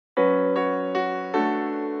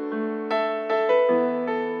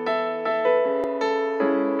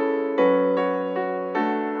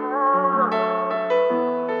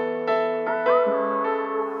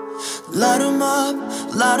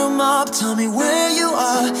light 'em up, tell me where you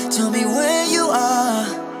are, tell me where you are.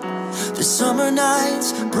 The summer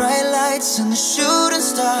nights, bright lights and the shooting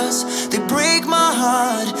stars, they break my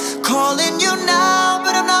heart. Calling you now,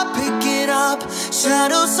 but I'm not picking up.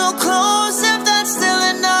 Shadows so close, if that's still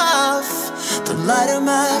enough. Then light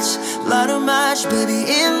a match, baby,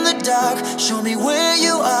 in the dark. Show me where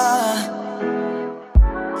you are.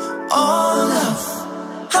 Oh, love,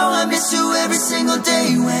 how I miss you every single day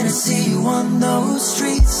when I see you on those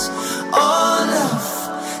streets. Oh, love,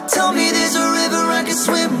 tell me there's a river I can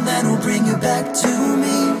swim that'll bring you back to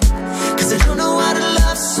me. Cause I don't know how to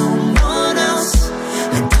love someone else.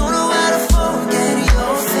 I don't know how to forget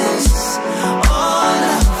your face. Oh,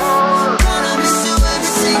 love, gonna miss you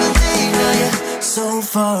every single day. Now you're so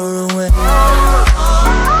far away.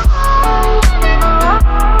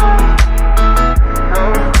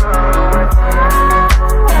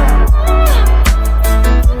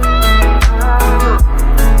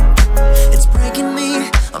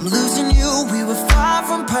 I'm losing you, we were far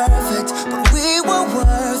from perfect, but we were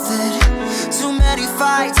worth it. Too many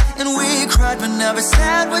fights, and we cried, but never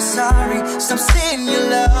said we're sorry. Stop saying you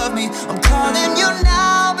love me, I'm calling you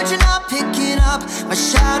now, but you're not picking up. My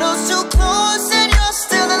shadow's too close, and you're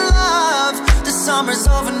still in love. The summer's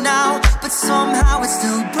over now, but somehow it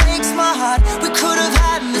still breaks my heart. We could have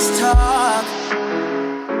had this talk.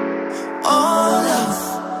 Oh, love,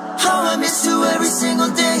 how I miss you every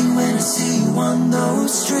single day when I see you on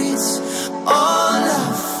those streets. Oh,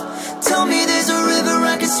 love, tell me there's a river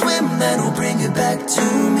I can swim that'll bring you back to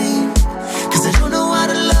me. Cause I don't know how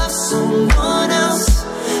to love someone else.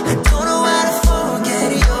 I don't know how to forget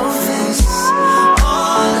your face.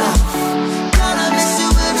 Oh, love, gotta miss you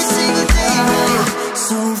every single day when you're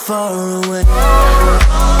so far away.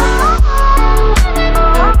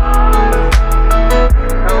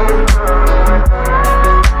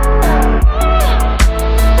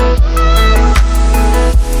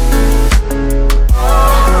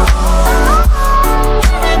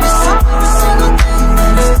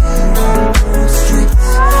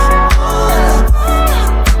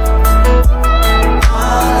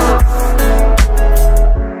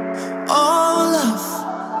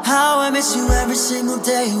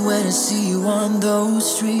 When I see you on those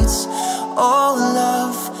streets. Oh,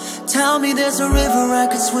 love, tell me there's a river I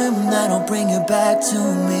could swim that'll bring you back to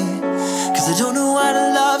me. Cause I don't know how to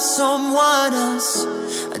love someone else.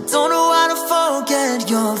 I don't know how to forget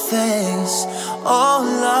your face. Oh,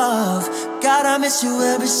 love, God, I miss you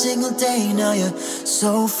every single day. Now you're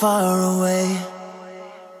so far away.